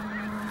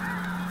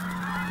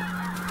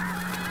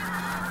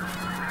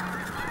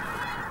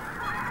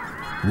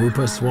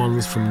 Whooper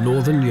swans from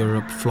northern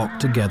Europe flock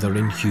together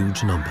in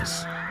huge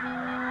numbers.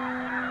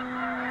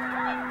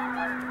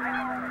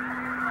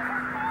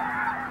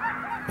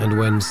 And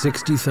when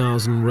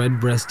 60,000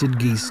 red-breasted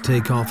geese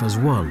take off as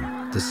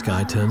one, the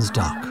sky turns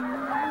dark.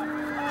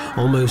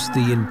 Almost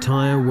the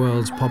entire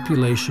world's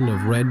population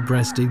of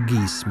red-breasted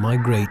geese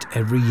migrate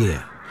every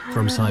year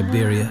from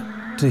Siberia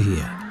to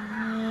here.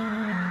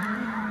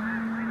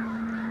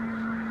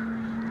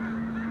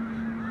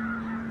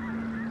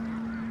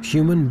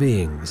 Human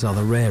beings are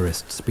the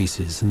rarest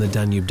species in the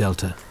Danube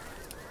Delta.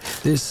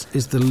 This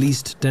is the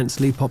least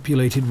densely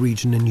populated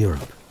region in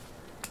Europe.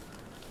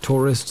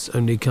 Tourists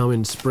only come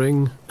in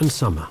spring and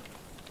summer,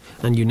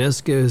 and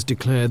UNESCO has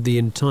declared the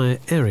entire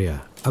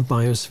area a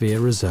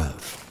biosphere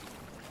reserve.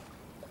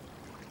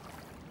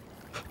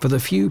 For the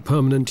few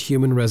permanent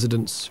human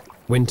residents,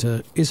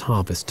 winter is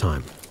harvest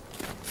time.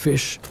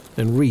 Fish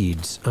and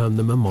reeds earn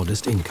them a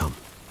modest income.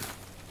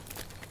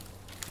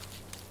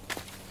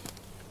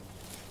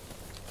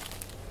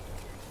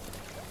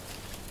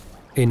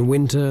 In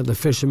winter, the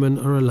fishermen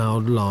are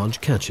allowed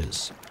large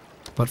catches,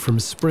 but from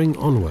spring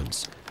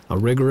onwards, a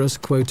rigorous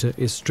quota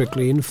is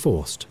strictly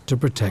enforced to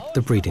protect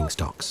the breeding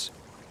stocks.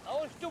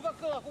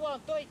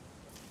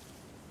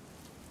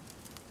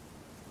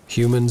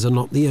 Humans are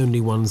not the only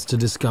ones to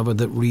discover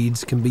that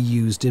reeds can be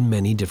used in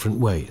many different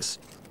ways.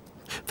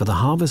 For the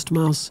harvest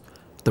mouse,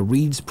 the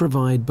reeds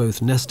provide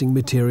both nesting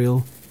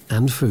material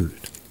and food.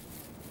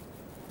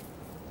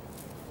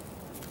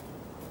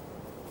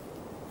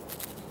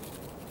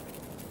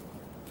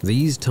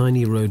 These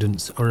tiny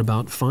rodents are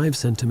about 5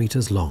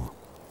 centimeters long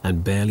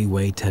and barely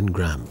weigh 10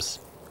 grams.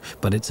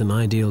 But it's an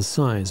ideal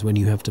size when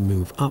you have to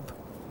move up,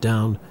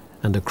 down,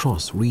 and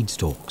across reed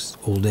stalks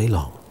all day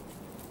long.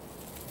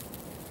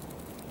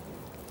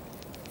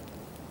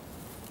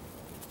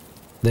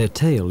 Their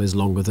tail is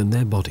longer than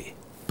their body,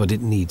 but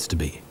it needs to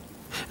be.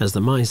 As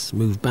the mice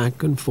move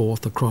back and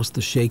forth across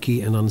the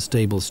shaky and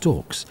unstable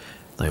stalks,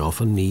 they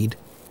often need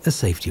a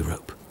safety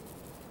rope.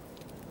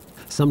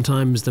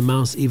 Sometimes the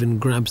mouse even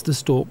grabs the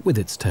stalk with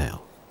its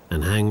tail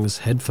and hangs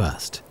head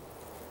first.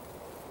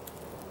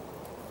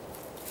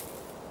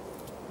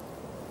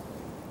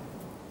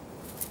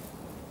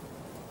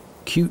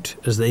 Cute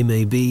as they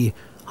may be,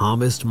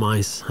 harvest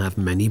mice have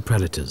many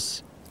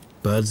predators.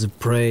 Birds of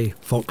prey,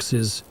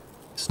 foxes,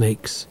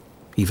 snakes,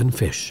 even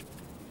fish.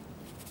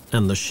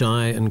 And the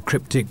shy and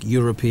cryptic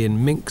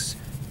European minks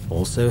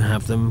also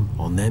have them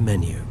on their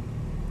menu.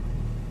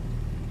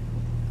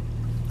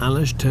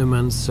 Alish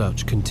Toman's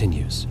search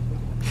continues.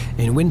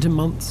 In winter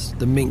months,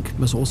 the mink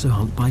must also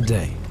hunt by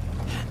day,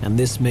 and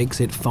this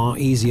makes it far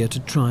easier to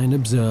try and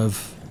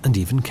observe and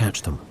even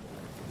catch them.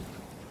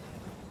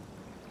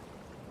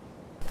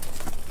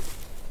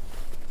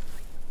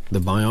 The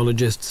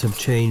biologists have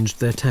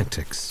changed their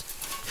tactics.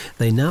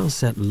 They now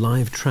set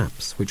live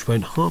traps which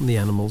won't harm the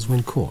animals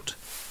when caught.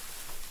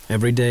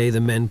 Every day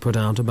the men put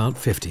out about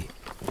 50,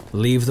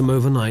 leave them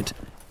overnight,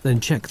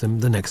 then check them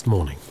the next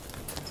morning.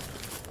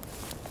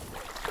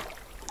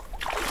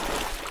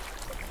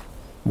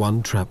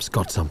 One trap's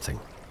got something,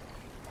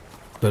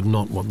 but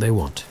not what they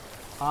want.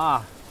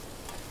 Ah,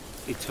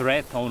 it's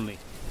red only.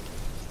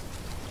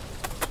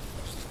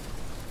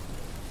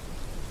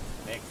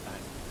 Next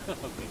time.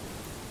 Okay.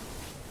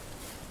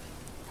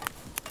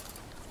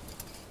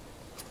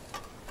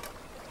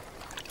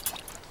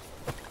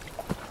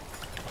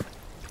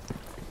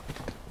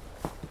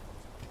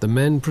 The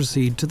men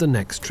proceed to the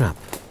next trap.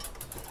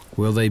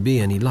 Will they be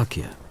any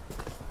luckier?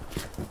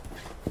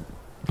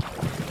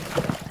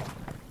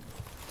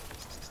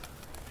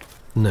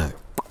 No.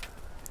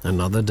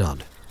 Another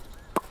dud.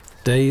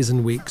 Days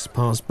and weeks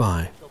pass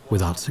by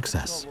without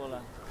success.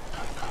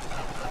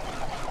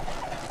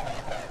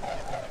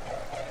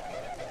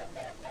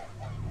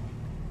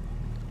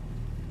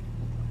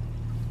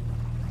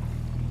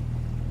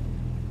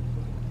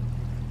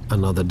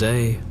 Another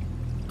day,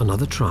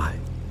 another try.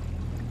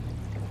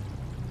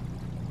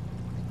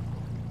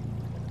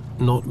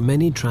 Not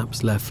many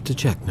traps left to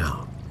check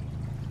now.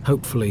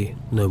 Hopefully,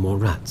 no more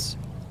rats.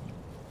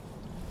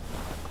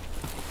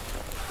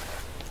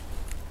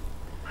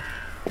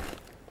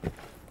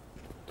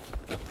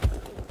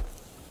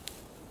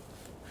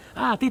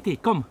 Ah, Titi,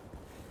 come.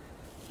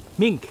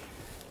 Mink.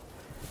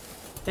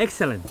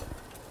 Excellent.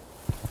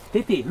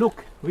 Titi,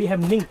 look, we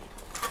have mink.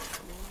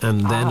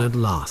 And then at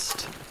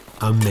last,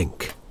 a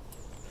mink.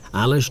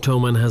 Alish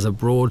Toman has a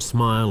broad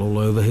smile all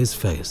over his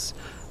face.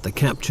 The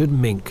captured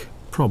mink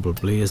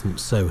probably isn't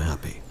so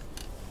happy.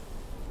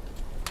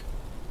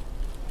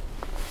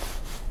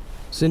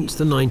 Since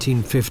the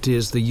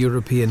 1950s, the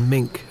European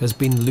mink has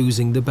been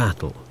losing the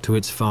battle to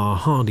its far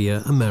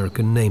hardier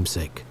American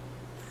namesake.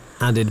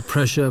 Added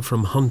pressure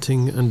from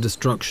hunting and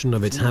destruction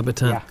of its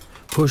habitat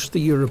pushed the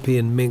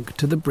European mink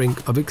to the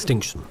brink of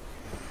extinction.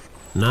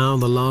 Now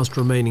the last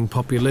remaining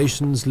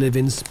populations live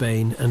in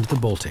Spain and the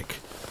Baltic.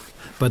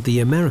 But the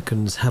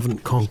Americans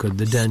haven't conquered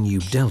the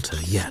Danube Delta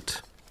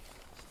yet.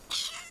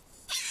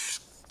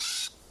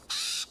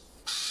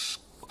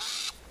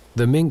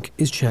 The mink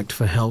is checked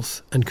for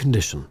health and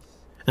condition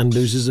and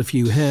loses a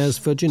few hairs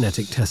for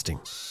genetic testing.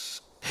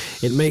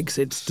 It makes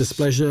its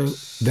displeasure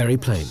very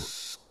plain.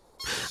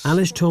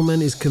 Alish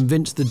Toman is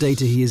convinced the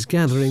data he is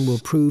gathering will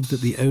prove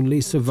that the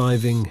only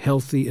surviving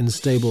healthy and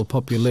stable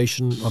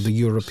population of the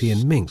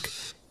European mink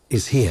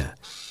is here,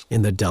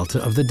 in the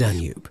delta of the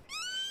Danube.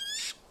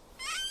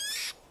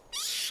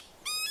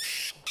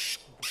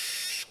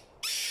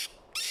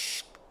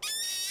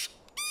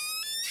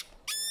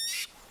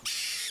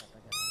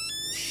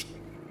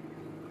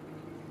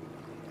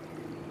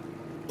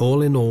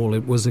 All in all,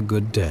 it was a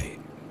good day.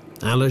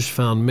 Alish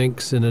found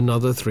minks in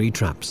another 3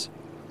 traps.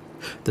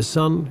 The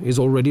sun is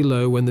already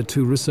low when the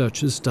 2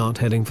 researchers start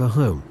heading for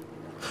home.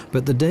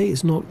 But the day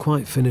is not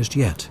quite finished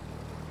yet.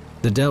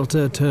 The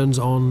delta turns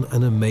on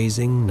an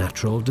amazing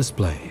natural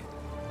display.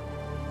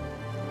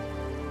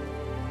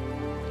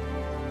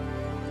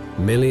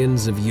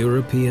 Millions of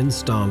European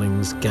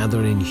starlings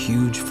gather in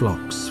huge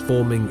flocks,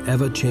 forming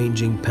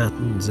ever-changing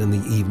patterns in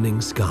the evening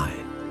sky.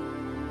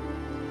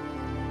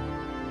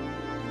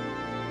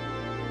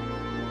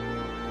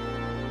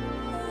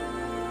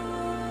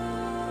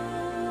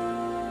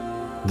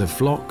 The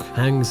flock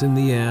hangs in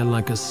the air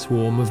like a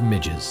swarm of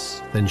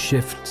midges, then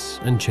shifts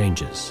and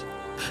changes.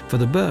 For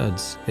the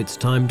birds, it's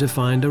time to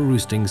find a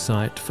roosting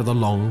site for the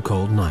long,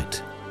 cold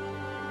night.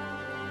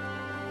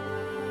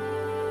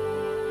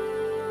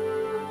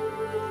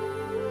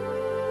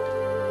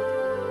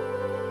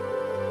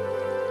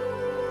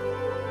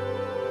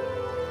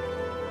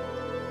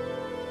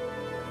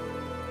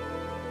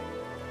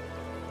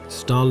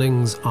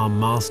 Starlings are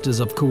masters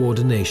of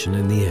coordination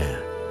in the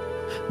air.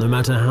 No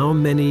matter how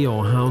many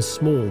or how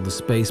small the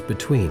space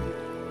between,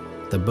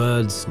 the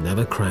birds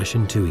never crash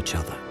into each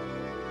other.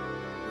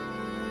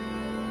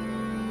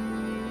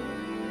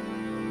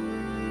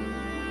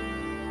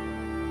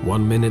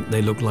 One minute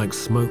they look like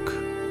smoke,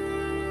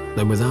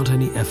 then without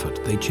any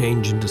effort they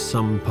change into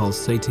some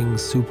pulsating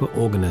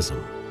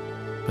superorganism,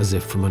 as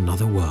if from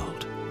another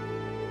world.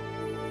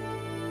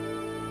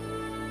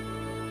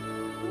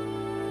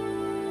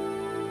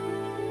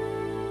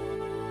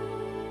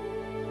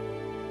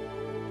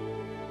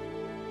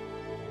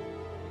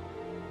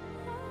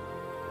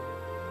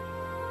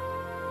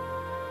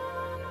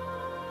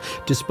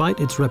 Despite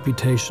its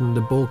reputation,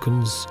 the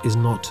Balkans is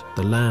not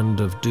the land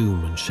of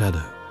doom and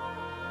shadow.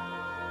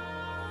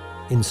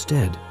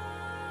 Instead,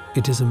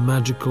 it is a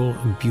magical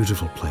and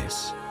beautiful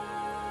place,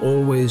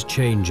 always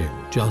changing,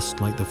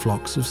 just like the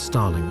flocks of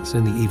starlings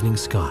in the evening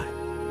sky.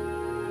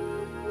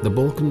 The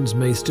Balkans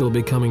may still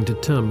be coming to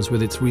terms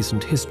with its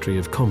recent history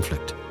of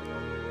conflict,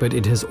 but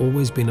it has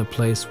always been a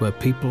place where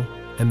people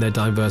and their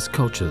diverse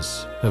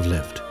cultures have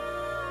lived.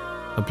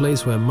 A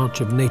place where much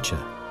of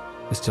nature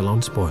is still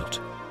unspoilt.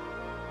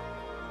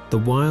 The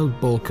wild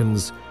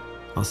Balkans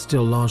are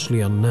still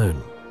largely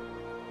unknown,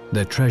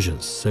 their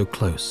treasures so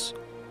close,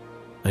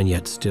 and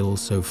yet still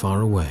so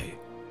far away.